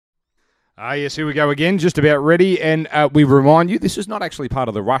Yes, here we go again, just about ready. And we remind you, this is not actually part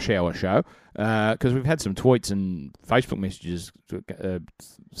of the Rush Hour show, because we've had some tweets and Facebook messages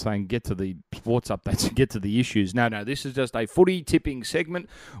saying get to the sports updates and get to the issues. No, this is just a footy tipping segment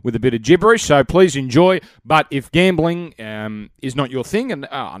with a bit of gibberish, so please enjoy. But if gambling is not your thing, and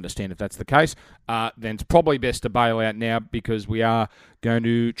I understand if that's the case, then it's probably best to bail out now, because we are going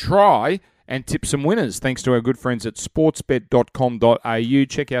to try and tip some winners, thanks to our good friends at sportsbet.com.au.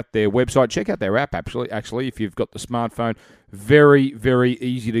 Check out their website. Check out their app, actually, if you've got the smartphone. Very, very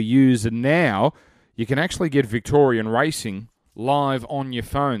easy to use. And now you can actually get Victorian racing live on your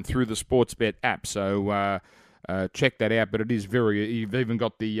phone through the Sportsbet app. So check that out. But it is you've even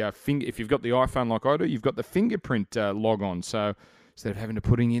got the if you've got the iPhone like I do, you've got the fingerprint log on. So instead of having to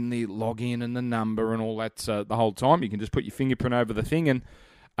putting in the login and the number and all that the whole time, you can just put your fingerprint over the thing and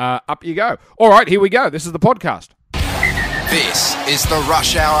up you go. All right, here we go. This is the podcast. This is the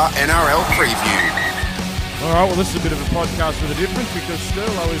Rush Hour NRL preview. All right, well, this is a bit of a podcast with a difference, because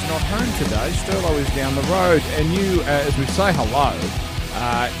Sterlo is not home today. Sterlo is down the road, and you, as we say hello,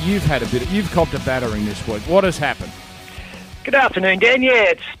 you've copped a battering this week. What has happened? Good afternoon, Dan. Yeah,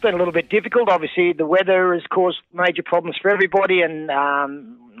 it's been a little bit difficult. Obviously, the weather has caused major problems for everybody, and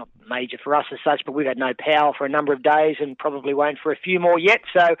not major for us as such, but we've had no power for a number of days and probably won't for a few more yet.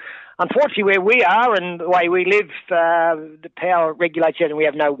 So, unfortunately, where we are and the way we live, the power regulates it, and we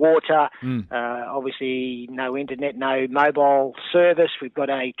have no water, obviously no internet, no mobile service. We've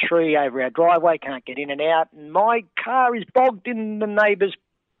got a tree over our driveway, can't get in and out, and my car is bogged in the neighbour's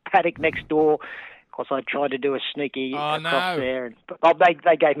paddock next door. Of course, I tried to do a sneaky across there, but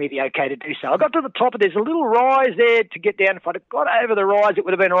they gave me the okay to do so. I got to the top there's a little rise there to get down. If I'd have got over the rise, it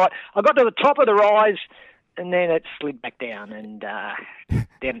would have been all right. I got to the top of the rise, and then it slid back down, and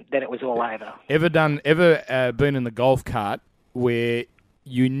then it was all over. Ever been in the golf cart where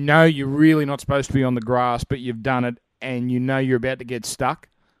you know you're really not supposed to be on the grass, but you've done it, and you know you're about to get stuck?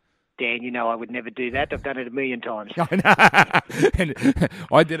 Dan, you know I would never do that. I've done it a million times. I know. And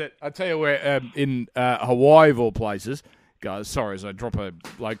I did it. I tell you where, in Hawaii of all places, guys, sorry as I drop a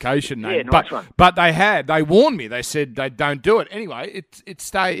location name. Yeah, nice one. But they warned me. They said they don't do it. Anyway, it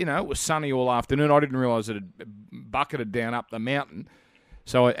was sunny all afternoon. I didn't realise it had bucketed down up the mountain.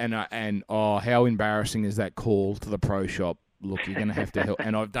 So, how embarrassing is that call to the pro shop? Look, you're going to have to help.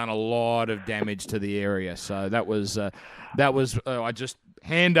 And I've done a lot of damage to the area. So that was I just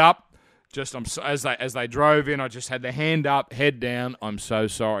hand up. As they drove in, I just had the hand up, head down. I'm so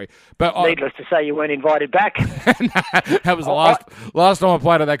sorry. But needless to say, you weren't invited back. That was the last time I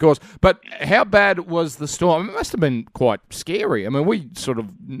played at that course. But how bad was the storm? It must have been quite scary. I mean, we sort of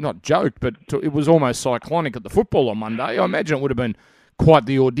not joked, but it was almost cyclonic at the football on Monday. I imagine it would have been quite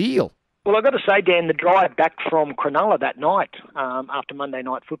the ordeal. Well, I've got to say, Dan, the drive back from Cronulla that night after Monday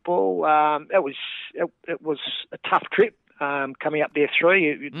night football, it was a tough trip. Coming up there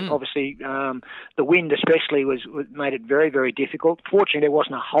through, obviously the wind especially made it very, very difficult. Fortunately, there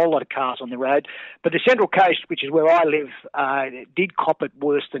wasn't a whole lot of cars on the road, but the Central Coast, which is where I live, did cop it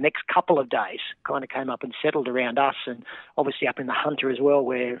worse the next couple of days. Kind of came up and settled around us, and obviously up in the Hunter as well,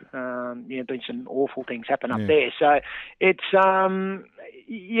 where been some awful things happen up there. So it's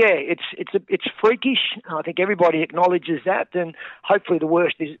it's freakish. I think everybody acknowledges that, and hopefully the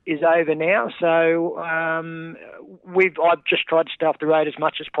worst is over now. So I've just tried to stay off the road as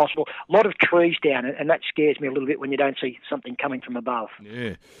much as possible. A lot of trees down, and that scares me a little bit when you don't see something coming from above.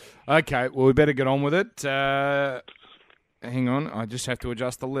 Yeah. Okay, well, we better get on with it. Hang on, I just have to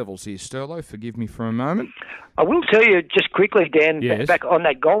adjust the levels here. Sterlo, forgive me for a moment. I will tell you just quickly, Dan, yes. Back on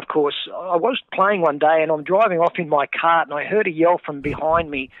that golf course, I was playing one day and I'm driving off in my cart and I heard a yell from behind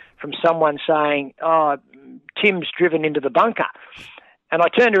me from someone saying, "Oh, Tim's driven into the bunker." And I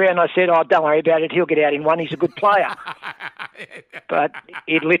turned around and I said, "Oh, don't worry about it. He'll get out in one. He's a good player." But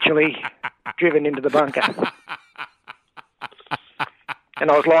he'd literally driven into the bunker.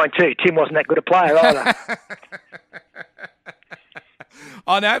 And I was lying too. Tim wasn't that good a player either.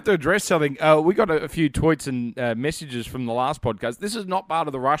 I now have to address something. We got a few tweets and messages from the last podcast. This is not part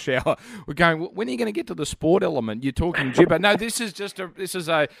of the Rush Hour. We're going, when are you going to get to the sport element? You're talking gibber. No,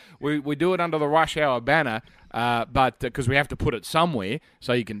 we do it under the Rush Hour banner, but because we have to put it somewhere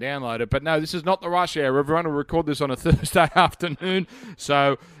so you can download it. But no, this is not the Rush Hour. Everyone will record this on a Thursday afternoon.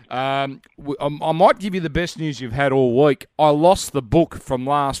 So I might give you the best news you've had all week. I lost the book from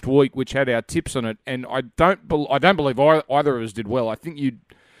last week, which had our tips on it, and I don't believe either of us did well. I think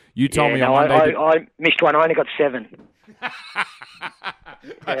you told me on Monday. I missed one. I only got 7.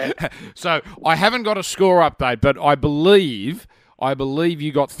 Yeah. So I haven't got a score update, but I believe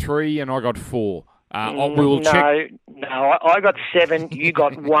you got 3 and I got 4. We will check. No, I got 7. You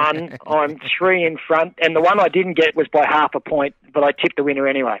got 1. I'm 3 in front, and the one I didn't get was by half a point, but I tipped the winner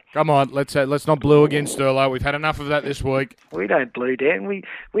anyway. Come on, let's not blue against Sterlo. We've had enough of that this week. We don't blue, Dan. We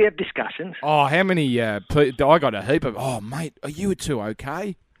have discussions. Oh, how many? I got a heap of. Oh, mate, are you two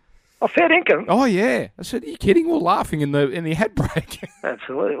okay? Oh, fair income. Oh, yeah. I said, are you kidding? We're laughing in the ad break.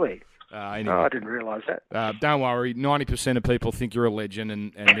 Absolutely. Anyway. I didn't realise that. Don't worry. 90% of people think you're a legend,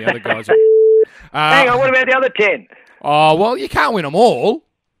 and the other guys are... Hang on, what about the other 10? Oh, well, you can't win them all.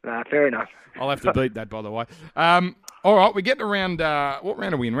 Fair enough. I'll have to beat that, by the way. All right, we're getting around... what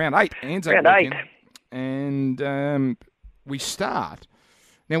round are we in? Round 8. ANZAC round 8. And we start...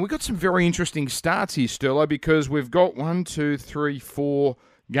 Now, we've got some very interesting starts here, Sterlo, because we've got 1, 2, 3, 4...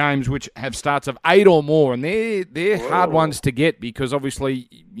 games which have starts of 8 or more, and they're hard ones to get because obviously,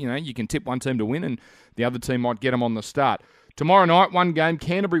 you can tip one team to win and the other team might get them on the start. Tomorrow night, one game,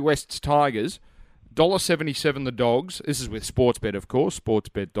 Canterbury West's Tigers, $1.77 the Dogs. This is with Sportsbet, of course,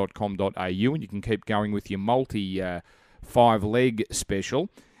 sportsbet.com.au, and you can keep going with your multi 5-leg special.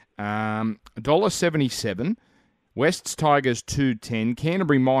 $1.77, West's Tigers 2.10,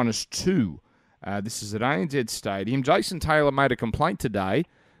 Canterbury -2. This is at ANZ Stadium. Jason Taylor made a complaint today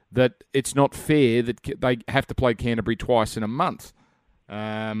that it's not fair that they have to play Canterbury twice in a month.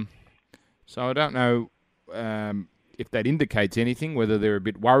 So I don't know if that indicates anything, whether they're a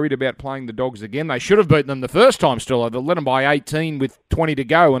bit worried about playing the Dogs again. They should have beaten them the first time still. They led them by 18 with 20 to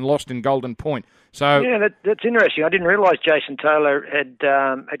go and lost in Golden Point. So yeah, that's interesting. I didn't realise Jason Taylor had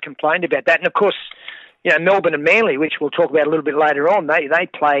complained about that. And, of course, Melbourne and Manly, which we'll talk about a little bit later on, they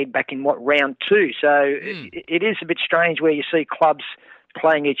played back in, round 2. So it is a bit strange where you see clubs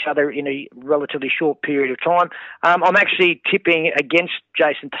playing each other in a relatively short period of time. I'm actually tipping against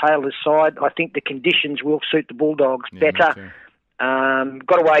Jason Taylor's side. I think the conditions will suit the Bulldogs better.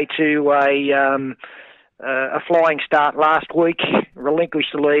 Got away to a flying start last week,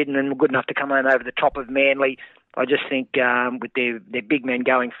 relinquished the lead, and then were good enough to come home over the top of Manly. I just think with their big men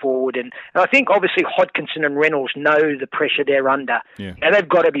going forward, and I think obviously Hodkinson and Reynolds know the pressure they're under. Yeah. Now they've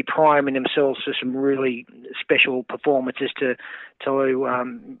got to be priming themselves for some really special performances to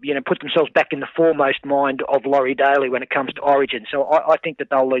put themselves back in the foremost mind of Laurie Daly when it comes to Origin. So I think that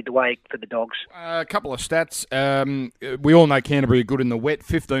they'll lead the way for the Dogs. A couple of stats. We all know Canterbury are good in the wet,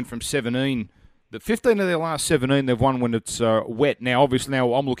 15 from 17. The 15 of their last 17 they've won when it's wet. Now, obviously,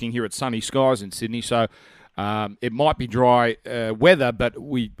 I'm looking here at sunny skies in Sydney, so it might be dry weather, but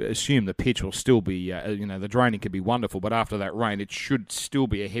we assume the pitch will still be, the draining could be wonderful, but after that rain, it should still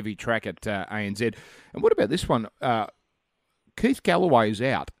be a heavy track at ANZ. And what about this one? Keith Galloway is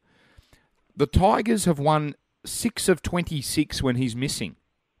out. The Tigers have won 6 of 26 when he's missing.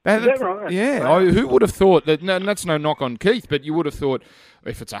 Is that right? Yeah. Wow. Who would have thought that? No, that's no knock on Keith, but you would have thought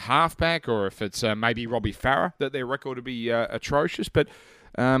if it's a halfback or if it's maybe Robbie Farah that their record would be atrocious. But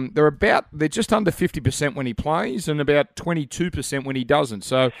they're just under 50% when he plays and about 22% when he doesn't.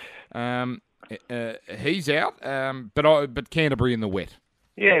 So he's out. But Canterbury in the wet.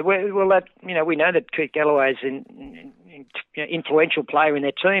 Yeah, well, that we know that Keith Galloway is an influential player in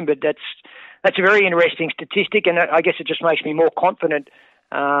their team, but that's a very interesting statistic, and I guess it just makes me more confident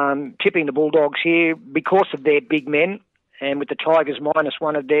tipping the Bulldogs here because of their big men, and with the Tigers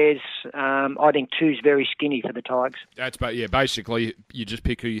 -1 of theirs, I think 2's very skinny for the Tigers. Basically you just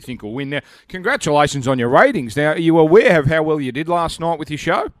pick who you think will win. Now, congratulations on your ratings. Now, are you aware of how well you did last night with your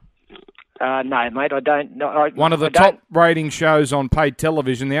show? No, mate, I don't. No, one of the top rating shows on paid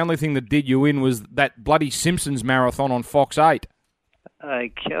television. The only thing that did you in was that bloody Simpsons marathon on Fox 8.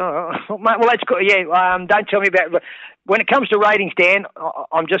 Okay. Well, that's good. Yeah, don't tell me about... When it comes to ratings, Dan,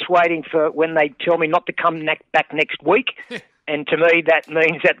 I'm just waiting for when they tell me not to come back next week. And to me, that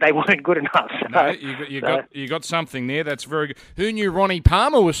means that they weren't good enough. So, no, you got something there. That's very good. Who knew Ronnie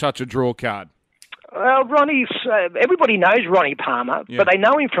Palmer was such a draw card? Well, Ronnie's... everybody knows Ronnie Palmer, but they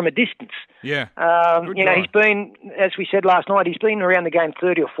know him from a distance. Yeah. He's been, as we said last night, he's been around the game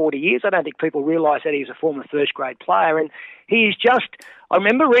 30 or 40 years. I don't think people realise that he's a former first-grade player. And he's just... I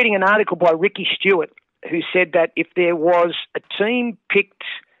remember reading an article by Ricky Stewart who said that if there was a team picked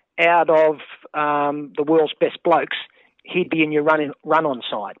out of the world's best blokes, he'd be in your run-on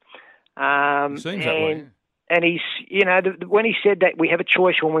side. Seems that way. And he's, when he said that we have a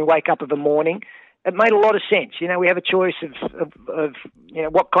choice when we wake up of a morning, it made a lot of sense. We have a choice of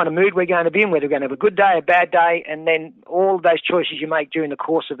what kind of mood we're going to be in, whether we're going to have a good day, a bad day, and then all of those choices you make during the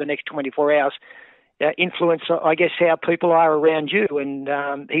course of the next 24 hours, influence, I guess, how people are around you.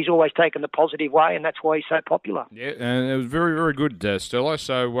 And he's always taken the positive way, and that's why he's so popular. Yeah, and it was very, very good, Sterlo.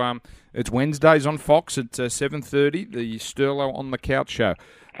 So it's Wednesdays on Fox at 7:30, the Sterlo on the Couch show.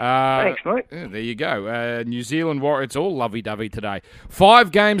 Thanks, mate. Yeah, there you go. New Zealand Warriors, it's all lovey-dovey today.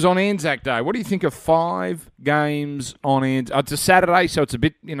 5 games on ANZAC Day. What do you think of 5 games on ANZAC? It's a Saturday, so it's a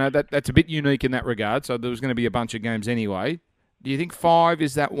bit, that's a bit unique in that regard. So there was going to be a bunch of games anyway. Do you think 5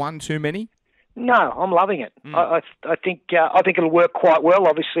 is that one too many? No, I'm loving it. I think it'll work quite well.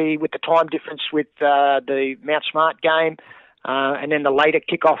 Obviously, with the time difference with the Mount Smart game, and then the later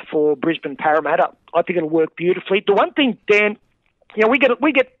kickoff for Brisbane Parramatta, I think it'll work beautifully. The one thing, Dan, we get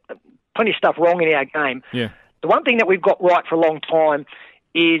plenty of stuff wrong in our game. Yeah. The one thing that we've got right for a long time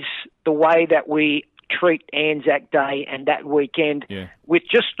is the way that we treat Anzac Day and that weekend with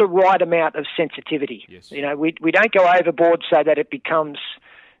just the right amount of sensitivity. Yes. We don't go overboard so that it becomes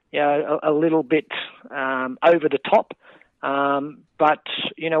a little bit over the top. But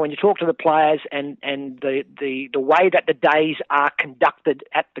when you talk to the players and the way that the days are conducted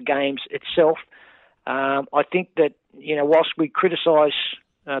at the games itself, I think that whilst we criticise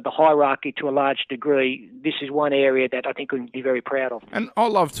the hierarchy to a large degree, this is one area that I think we can be very proud of. And I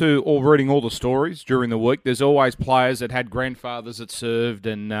love reading all the stories during the week. There's always players that had grandfathers that served,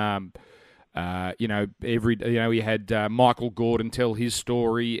 and we had Michael Gordon tell his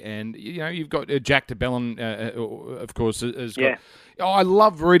story, and you've got Jack DeBellin, of course, has got. Oh, I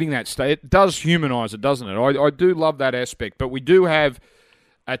love reading that. It does humanise it, doesn't it? I do love that aspect. But we do have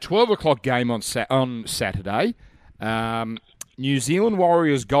a 12 o'clock game on Saturday. New Zealand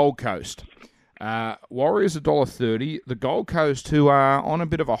Warriors Gold Coast. Warriors $1.30. The Gold Coast, who are on a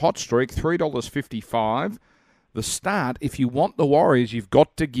bit of a hot streak, $3.55. The start, if you want the Warriors, you've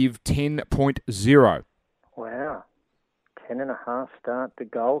got to give 10.0. Wow. 10.5 start the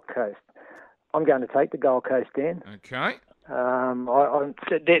Gold Coast. I'm going to take the Gold Coast, Dan. Okay. They're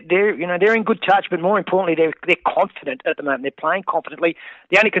in good touch, but more importantly, they're confident at the moment. They're playing confidently.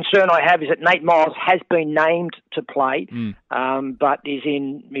 The only concern I have is that Nate Miles has been named to play, but is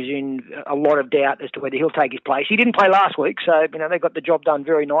in a lot of doubt as to whether he'll take his place. He didn't play last week, so they got the job done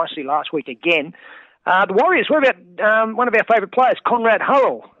very nicely last week again. The Warriors, what about one of our favourite players, Conrad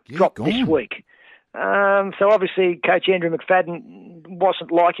Hurrell, dropped this week. So obviously, Coach Andrew McFadden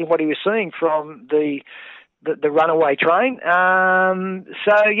wasn't liking what he was seeing from the runaway train. I'm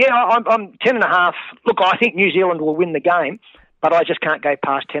 10.5. Look, I think New Zealand will win the game, but I just can't go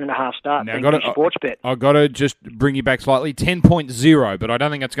past 10.5 start. Now, sports bet. I've got to just bring you back slightly. 10.0, but I don't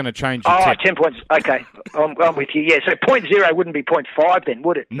think that's going to change your tip. 10 points. Okay, I'm with you. Yeah, so 0.0 wouldn't be 0.5 then,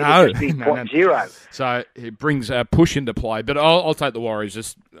 would it? No. It would be 0.0. So it brings a push into play, but I'll take the Warriors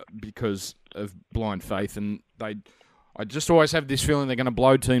just because of blind faith, and I just always have this feeling they're going to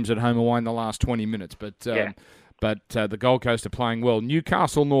blow teams at home away in the last 20 minutes. But the Gold Coast are playing well.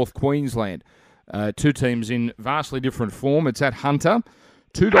 Newcastle, North Queensland. 2 teams in vastly different form. It's at Hunter.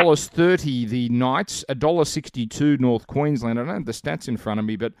 $2.30 the Knights, $1.62 North Queensland. I don't have the stats in front of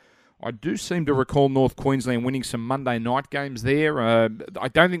me, but I do seem to recall North Queensland winning some Monday night games there. I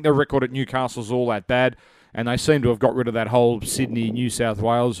don't think their record at Newcastle's all that bad, and they seem to have got rid of that whole Sydney, New South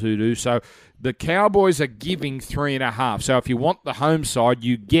Wales hoodoo. So the Cowboys are giving 3.5. So if you want the home side,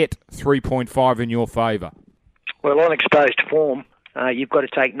 you get 3.5 in your favour. Well, on exposed form, you've got to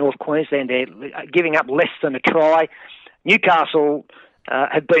take North Queensland there, giving up less than a try. Newcastle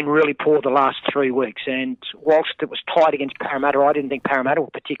have been really poor the last 3 weeks, and whilst it was tight against Parramatta, I didn't think Parramatta were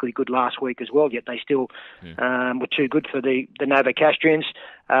particularly good last week as well, yet they still were too good for the Novocastrians.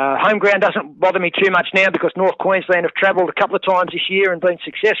 Home ground doesn't bother me too much now because North Queensland have travelled a couple of times this year and been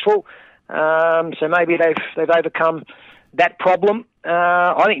successful, so maybe they've overcome that problem.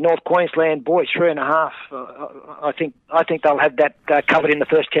 I think North Queensland, boys, 3.5. I think they'll have that covered in the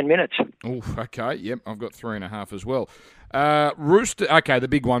first 10 minutes. Oh, okay. Yep, I've got 3.5 as well. The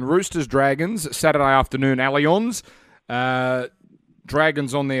big one. Roosters Dragons, Saturday afternoon, Allianz.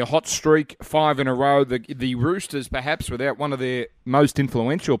 Dragons on their hot streak, 5 in a row. The Roosters, perhaps without one of their most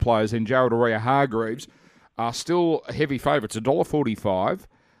influential players in Jared Aurea-Hargreaves, are still heavy favourites, $1.45.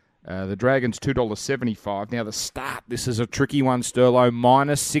 The Dragons, $2.75. Now, the start, this is a tricky one, Sterlo,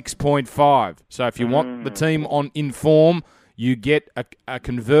 minus 6.5. So if you want the team in form, you get a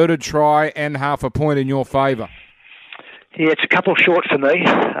converted try and half a point in your favour. Yeah, it's a couple short for me.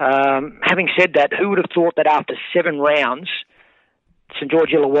 Having said that, who would have thought that after 7 rounds, St George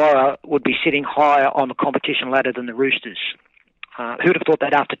Illawarra would be sitting higher on the competition ladder than the Roosters? Who would have thought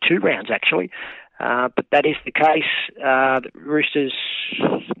that after 2 rounds, actually? But that is the case. The Roosters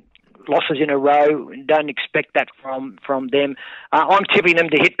losses in a row. Don't expect that from them. I'm tipping them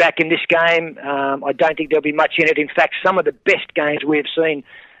to hit back in this game. I don't think there'll be much in it. In fact, some of the best games we've seen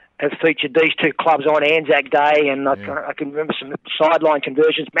have featured these two clubs on ANZAC Day, and I can remember some sideline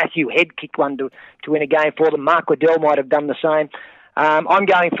conversions. Matthew Head kicked one to win a game for them. Mark Waddell might have done the same. I'm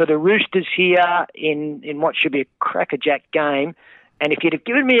going for the Roosters here in what should be a crackerjack game. And if you'd have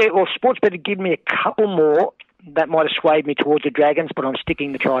given me, or Sportsbet had given me a couple more, that might have swayed me towards the Dragons, but I'm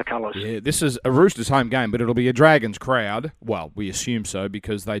sticking the tricolours. Yeah, this is a Roosters home game, but it'll be a Dragons crowd. Well, we assume so,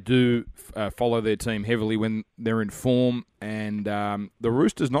 because they do follow their team heavily when they're in form. And the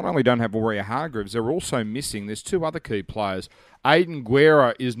Roosters not only don't have Warrior Hargreaves, they're also missing. There's two other key players. Aidan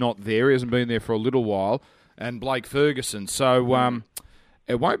Guerra is not there. He hasn't been there for a little while. And Blake Ferguson. So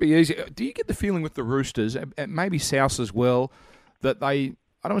it won't be easy. Do you get the feeling with the Roosters, and maybe South as well, that they,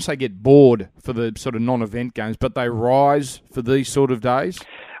 I don't want to say get bored for the sort of non-event games, but they rise for these sort of days?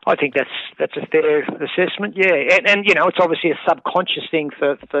 I think that's a fair assessment, yeah. And you know, it's obviously a subconscious thing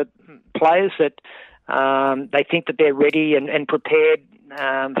for players that they think that they're ready and prepared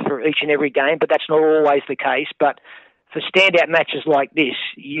for each and every game, but that's not always the case. But for standout matches like this,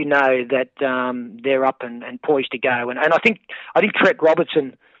 you know that they're up and poised to go. And I think Trent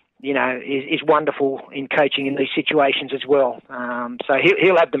Robertson, you know, is wonderful in coaching in these situations as well. So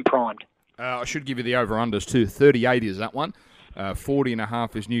he'll have them primed. I should give you the over-unders too. 38 is that one.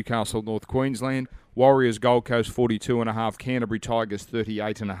 40.5 is Newcastle, North Queensland. Warriors, Gold Coast, 42.5. Canterbury Tigers,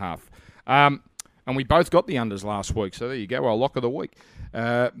 38.5. And we both got the unders last week, so there you go. Our lock of the week.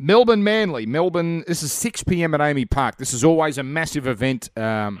 Melbourne, Manly. Melbourne, this is 6 p.m. at Amy Park. This is always a massive event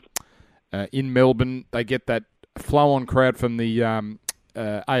in Melbourne. They get that flow-on crowd from the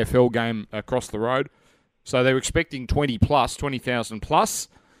AFL game across the road. So they're expecting 20,000 plus.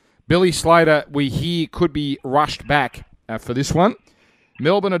 Billy Slater, we hear, could be rushed back for this one.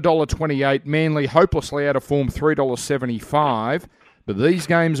 Melbourne, $1.28. Manly, hopelessly out of form, $3.75. But these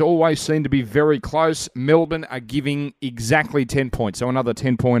games always seem to be very close. Melbourne are giving exactly 10 points, so another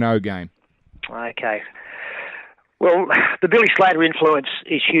 10.0 game. Okay. Well, the Billy Slater influence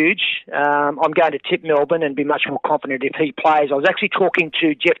is huge. I'm going to tip Melbourne and be much more confident if he plays. I was actually talking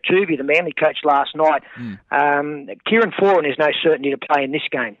to Jeff Tuvey, the Manly coach, last night. Kieran Foran is no certainty to play in this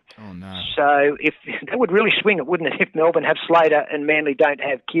game. Oh, no. So that would really swing it, wouldn't it, if Melbourne have Slater and Manly don't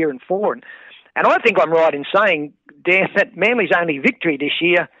have Kieran Foran. And I think I'm right in saying, Dan, that Manly's only victory this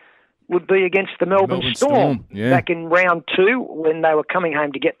year would be against the Melbourne Storm. Back in round 2 when they were coming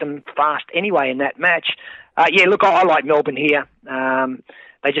home to get them fast anyway in that match. Look, I like Melbourne here.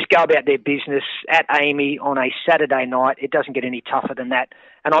 They just go about their business at Amy on a Saturday night. It doesn't get any tougher than that.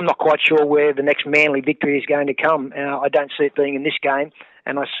 And I'm not quite sure where the next Manly victory is going to come. I don't see it being in this game.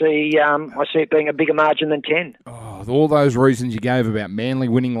 And I see it being a bigger margin than 10. Oh, all those reasons you gave about Manly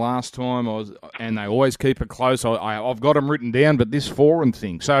winning last time, and they always keep it close. I've got them written down, but this Foran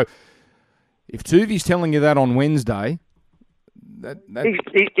thing. So if Tuvey's telling you that on Wednesday,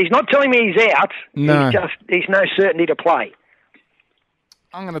 he's not telling me he's out. No. He's no certainty to play.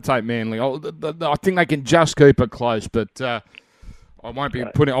 I'm going to take Manly. I think they can just keep it close, but I won't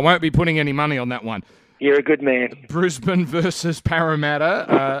be putting any money on that one. You're a good man. Brisbane versus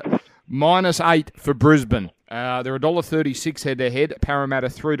Parramatta, -8 for Brisbane. They're $1.36 head-to-head. Parramatta,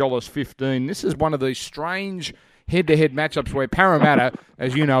 $3.15. This is one of these strange head-to-head matchups where Parramatta,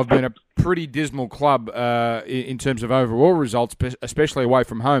 as you know, have been a pretty dismal club in terms of overall results, especially away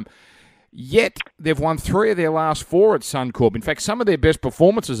from home. Yet, they've won 3 of their last 4 at Suncorp. In fact, some of their best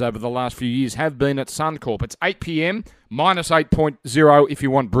performances over the last few years have been at Suncorp. It's 8 p.m, -8.0 if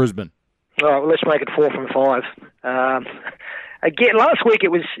you want Brisbane. All right, well, let's make it 4 from 5. Again, last week it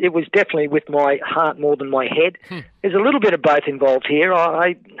was definitely with my heart more than my head. There's a little bit of both involved here.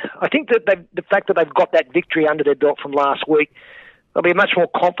 I think that the fact that they've got that victory under their belt from last week, they'll be a much more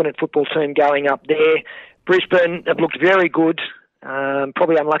confident football team going up there. Brisbane have looked very good.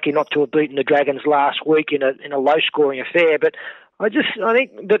 Probably unlucky not to have beaten the Dragons last week in a low-scoring affair, but I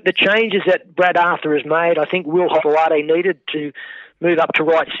think that the changes that Brad Arthur has made, I think Will Hopoate needed to move up to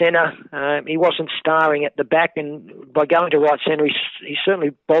right centre. He wasn't starring at the back, and by going to right centre, he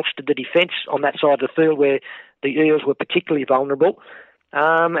certainly bolstered the defence on that side of the field where the Eels were particularly vulnerable.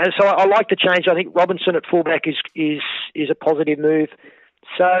 And so I like the change. I think Robinson at fullback is a positive move.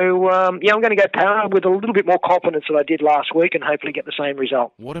 So, I'm going to go Para with a little bit more confidence than I did last week and hopefully get the same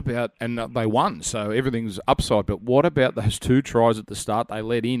result. What about, and they won, so everything's upside, but what about those 2 tries at the start they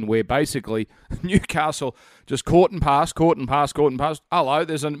let in where basically Newcastle just caught and passed. Hello,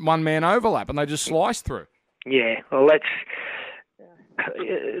 there's a one-man overlap and they just sliced through. Yeah, well,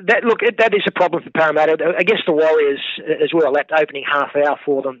 That is a problem for Parramatta against the Warriors as well. That opening half hour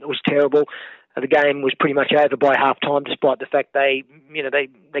for them was terrible. The game was pretty much over by half time, despite the fact they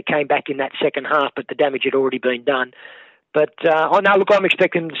came back in that second half, but the damage had already been done. But I'm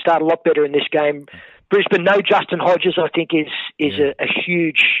expecting them to start a lot better in this game. Brisbane, no Justin Hodges, I think is a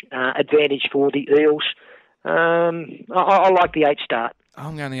huge advantage for the Eels. I like the 8 start.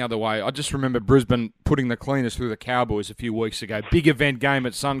 I'm going the other way. I just remember Brisbane putting the cleaners through the Cowboys a few weeks ago. Big event game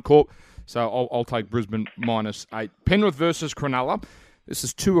at Suncorp, so I'll take Brisbane -8. Penrith versus Cronulla. This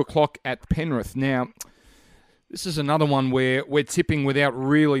is 2 o'clock at Penrith. Now, this is another one where we're tipping without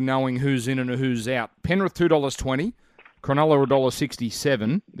really knowing who's in and who's out. Penrith $2.20, Cronulla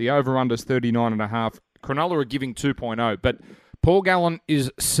 $1.67. The over-under's 39.5. Cronulla are giving 2.0, but Paul Gallen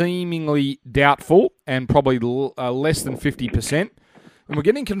is seemingly doubtful and probably less than 50%. And we're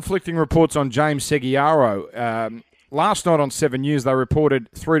getting conflicting reports on James Seguiaro. Last night on 7 News, they reported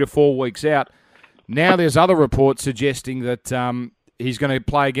 3 to 4 weeks out. Now there's other reports suggesting that he's going to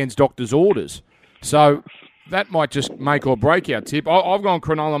play against doctor's orders. So that might just make or break our tip. I've gone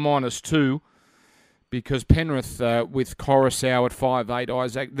Cronulla -2 because Penrith with Coruscant at 5'8",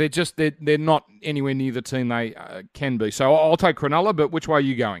 Isaac, they're not anywhere near the team they can be. So I'll take Cronulla, but which way are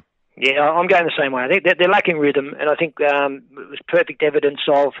you going? Yeah, I'm going the same way. I think they're lacking rhythm, and I think it was perfect evidence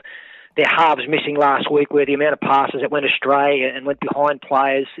of their halves missing last week, where the amount of passes that went astray and went behind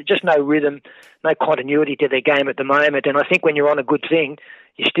players, just no rhythm, no continuity to their game at the moment. And I think when you're on a good thing,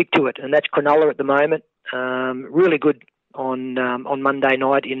 you stick to it, and that's Cronulla at the moment. Really good on Monday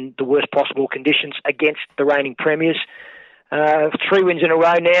night in the worst possible conditions against the reigning premiers. 3 wins in a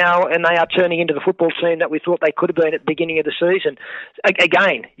row now, and they are turning into the football team that we thought they could have been at the beginning of the season.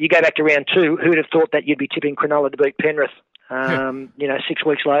 Again, you go back to round 2, who'd have thought that you'd be tipping Cronulla to beat Penrith, 6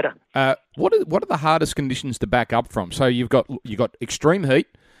 weeks later? What are the hardest conditions to back up from? So you've got extreme heat,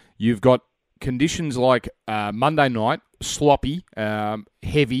 you've got conditions like Monday night, sloppy,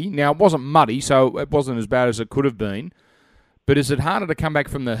 heavy. Now, it wasn't muddy, so it wasn't as bad as it could have been. But is it harder to come back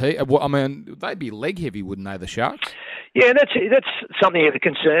from the heat? I mean, they'd be leg heavy, wouldn't they, the Sharks? Yeah, that's something of a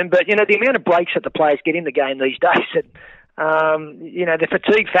concern. But, the amount of breaks that the players get in the game these days, the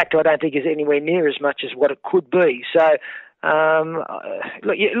fatigue factor I don't think is anywhere near as much as what it could be. So, I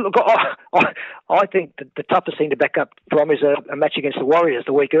think the toughest thing to back up from is a match against the Warriors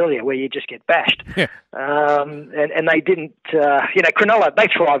the week earlier where you just get bashed. Yeah. And they didn't, Cronulla, they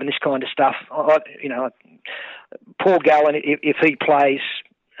thrive in this kind of stuff. Paul Gallen, if he plays,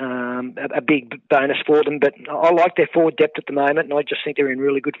 a big bonus for them. But I like their forward depth at the moment, and I just think they're in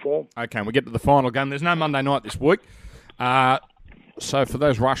really good form. Okay, we get to the final game. There's no Monday night this week. So for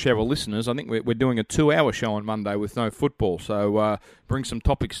those rush hour listeners, I think we're doing a 2-hour show on Monday with no football. So bring some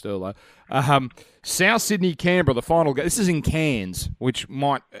topics, Sterlo. South Sydney, Canberra, the final game. This is in Cairns, which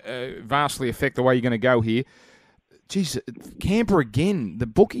might vastly affect the way you're going to go here. Jeez, Canberra again. The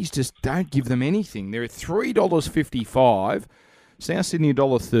bookies just don't give them anything. They're at $3.55. South Sydney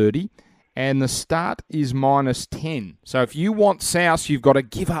 $1.30. And the start is -10. So if you want South, you've got to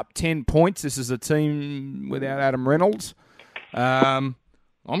give up 10 points. This is a team without Adam Reynolds. I'm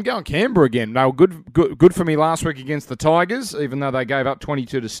going Canberra again. They were good for me last week against the Tigers, even though they gave up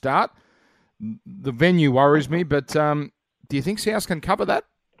 22 to start. The venue worries me, but do you think South can cover that?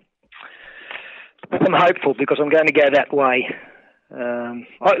 I'm hopeful because I'm going to go that way.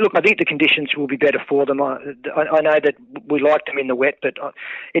 I think the conditions will be better for them. I know that we like them in the wet, but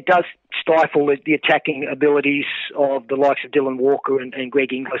it does stifle the attacking abilities of the likes of Dylan Walker and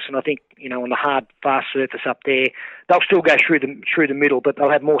Greg Inglis. And I think, on the hard, fast surface up there, they'll still go through the middle, but they'll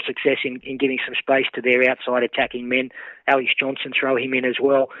have more success in giving some space to their outside attacking men. Alex Johnson, throw him in as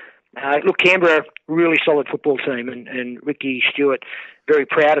well. Canberra, really solid football team, and Ricky Stewart, very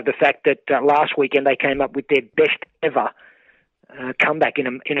proud of the fact that last weekend they came up with their best ever comeback in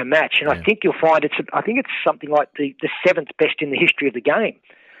a match, and yeah. I think you'll find it's something like the 7th best in the history of the game.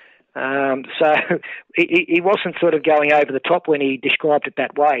 So he wasn't sort of going over the top when he described it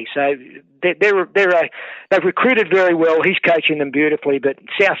that way. So they've recruited very well. He's coaching them beautifully. But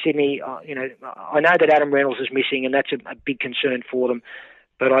South Sydney, I know that Adam Reynolds is missing, and that's a big concern for them.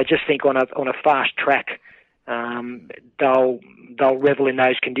 But I just think on a fast track, they'll revel in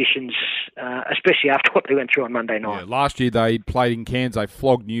those conditions, especially after what they went through on Monday night. Yeah, last year they played in Cairns. They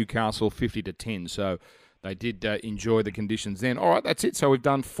flogged Newcastle 50-10, so they did enjoy the conditions then. All right, that's it. So we've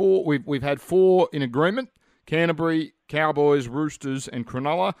done 4. We've had 4 in agreement: Canterbury, Cowboys, Roosters, and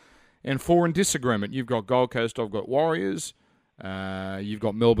Cronulla, and 4 in disagreement. You've got Gold Coast. I've got Warriors. You've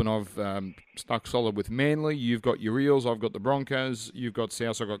got Melbourne. I've stuck solid with Manly. You've got your Eels. I've got the Broncos. You've got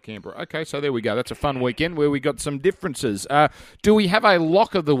South. I've got Canberra. Okay, so there we go. That's a fun weekend where we got some differences. Do we have a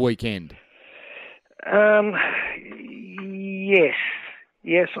lock of the weekend? Yes.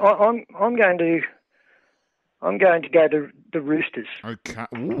 I'm going to go the Roosters. Okay.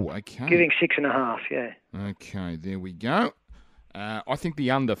 Ooh, okay. Giving 6.5. Yeah. Okay, there we go. I think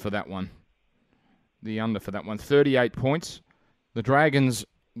the under for that one. 38 points. The Dragons,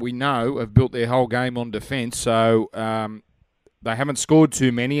 we know, have built their whole game on defence, so they haven't scored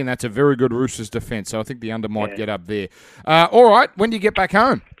too many, and that's a very good Roosters defence. So I think the under might get up there. All right, when do you get back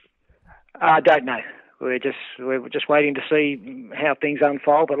home? I don't know. We're just waiting to see how things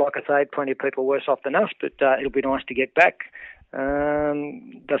unfold. But like I say, plenty of people worse off than us. But it'll be nice to get back.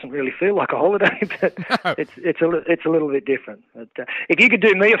 Doesn't really feel like a holiday, but No. it's a little bit different. But, if you could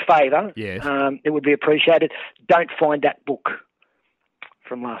do me a favour, Yes. It would be appreciated. Don't find that book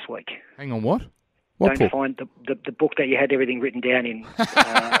from last week. Hang on, what? What Don't book? find the book that you had everything written down in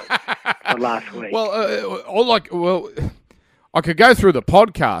for last week. Well, I could go through the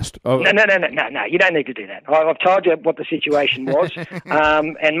podcast. No. You don't need to do that. I've told you what the situation was.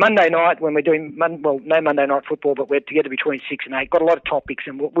 And Monday night, when we're doing, no Monday night football, but we're together between 6 and 8. Got a lot of topics,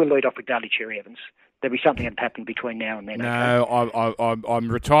 and we'll lead off with Daily Cherry Evans. There'll be something that happened between now and then. No, okay? I'm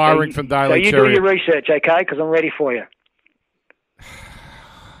retiring from Daily So you Cherry. do your research, okay? Because I'm ready for you.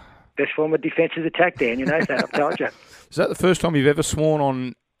 Best form of defence is attack, Dan. You know that. I've told you. Is that the first time you've ever sworn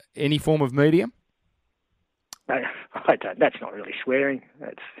on any form of media? I don't. That's not really swearing.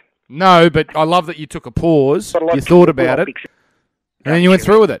 No, but I love that you took a pause, Got a lot you of thought about it, topics. and then you went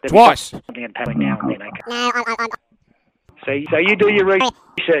through with it There'll be twice. Something that happened now and then, okay? So you do your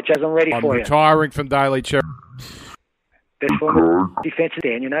research as I'm ready I'm for you. retiring from Daily Cherry. Best form of defence is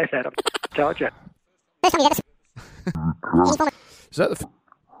Dan. You know that. I've told you. Is that the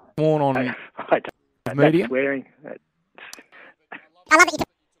sworn on I don't. media? That's swearing.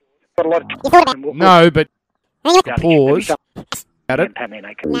 Got a lot of No, but took a pause at it, Okay.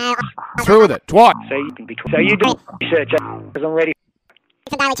 through with it twice. So you do research as I'm ready.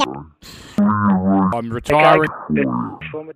 I'm retiring. Best form of